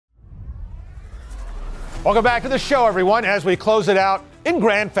Welcome back to the show, everyone, as we close it out in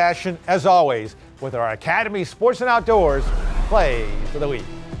grand fashion, as always, with our Academy Sports and Outdoors Plays of the Week.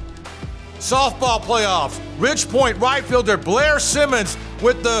 Softball playoffs. Ridge Point right fielder Blair Simmons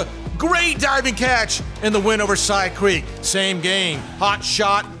with the great diving catch in the win over Cy Creek. Same game. Hot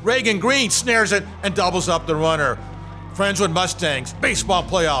shot. Reagan Green snares it and doubles up the runner. Friendswood Mustangs, baseball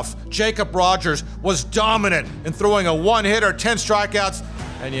playoffs. Jacob Rogers was dominant in throwing a one-hitter, 10 strikeouts,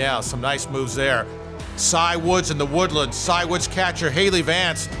 and yeah, some nice moves there. Cy Woods in the Woodlands. Cy Woods catcher Haley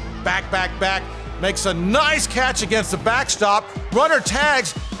Vance, back, makes a nice catch against the backstop. Runner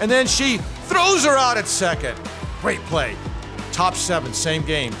tags, and then she throws her out at second. Great play. Top 7, same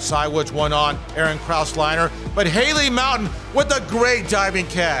game. Cy Woods won on, Aaron Kraus liner, but Haley Mountain with a great diving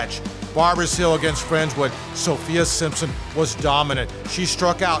catch. Barbers Hill against Friendswood. Sophia Simpson was dominant. She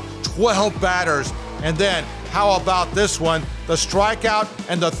struck out 12 batters. And then, how about this one? The strikeout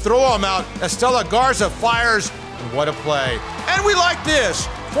and the throw 'em out. Estella Garza fires, and what a play. And we like this.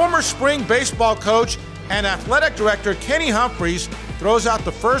 Former spring baseball coach and athletic director Kenny Humphreys throws out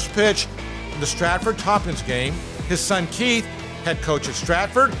the first pitch in the Stratford-Tompkins game. His son Keith, head coach at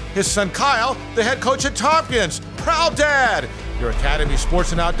Stratford. His son Kyle, the head coach at Tompkins. Proud dad. Your Academy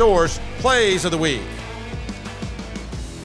Sports and Outdoors Plays of the Week.